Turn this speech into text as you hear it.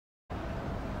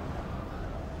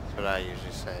That's what I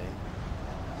usually say.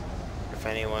 If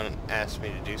anyone asks me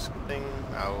to do something,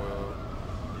 I will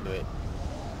do it.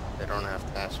 They don't have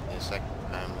to ask me a second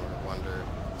time or wonder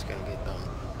if it's gonna get done.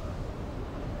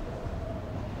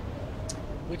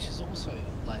 Which is also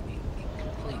like the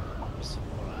complete opposite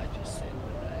of what I just said,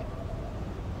 right?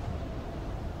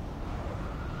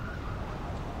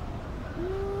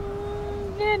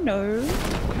 Yeah, no.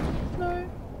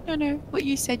 No. What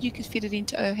you said, you could fit it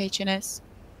into OH&S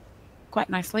quite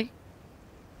nicely.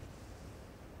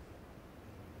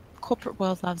 Corporate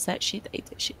world loves that shit. They eat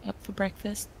that shit up for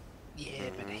breakfast. Yeah,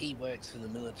 but he works for the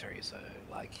military, so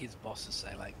like his bosses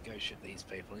say like, go shoot these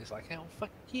people. He's like, oh fuck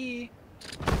yeah.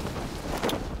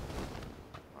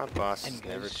 My boss has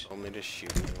never told me to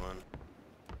shoot anyone.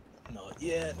 Not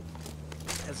yet.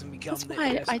 Hasn't become That's that why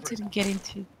I desperate. didn't get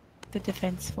into the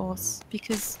Defense Force,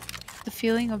 because the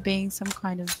feeling of being some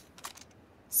kind of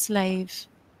slave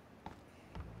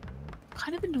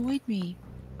kind of annoyed me.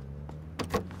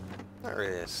 Not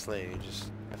really a slave, you just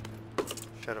have to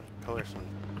shut up and color some.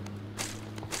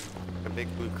 A big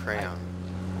blue crayon.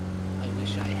 I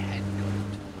wish I had gone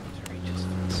into the military just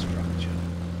for the structure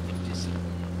of discipline.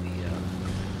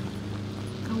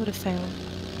 I would have failed.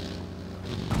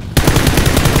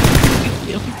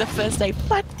 The first day,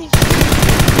 fuck this shit.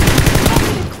 I'm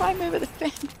gonna climb over the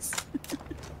fence.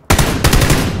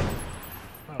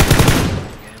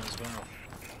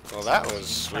 Well, that was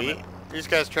sweet. These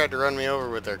guys tried to run me over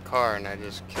with their car, and I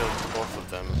just killed both of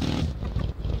them.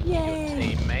 Yay!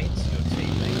 Your teammates?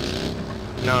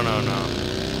 No.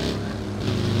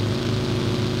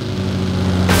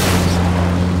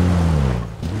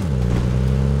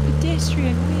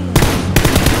 Pedestrian wheel.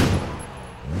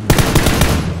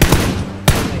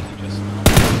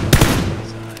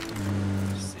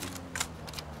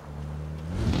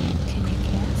 Can you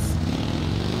guess?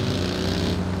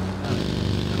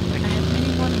 I have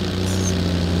many wonders.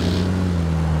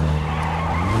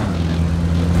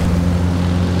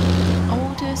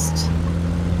 Oldest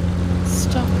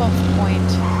stop-off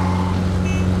point,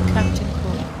 Captain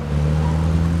Cool.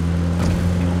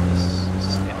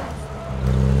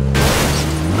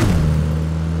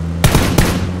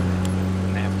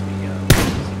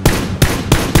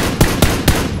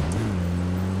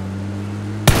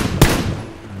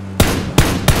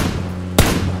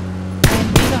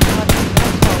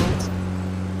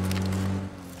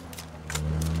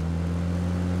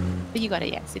 But you got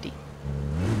a city.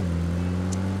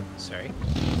 Sorry?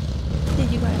 Yeah,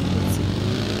 you got a city.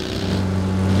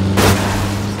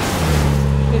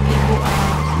 Where people are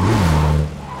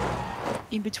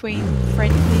in between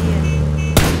friendly and...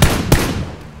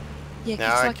 Yeah,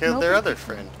 Now I killed their other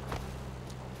friend.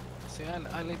 See,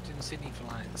 I lived in Sydney for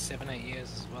like 7-8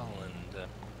 years as well, and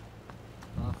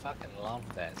I fucking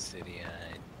loved that city.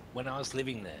 When I was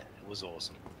living there, it was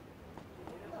awesome.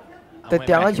 得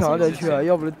点个桥再去，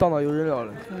要不荡到有人了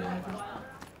了。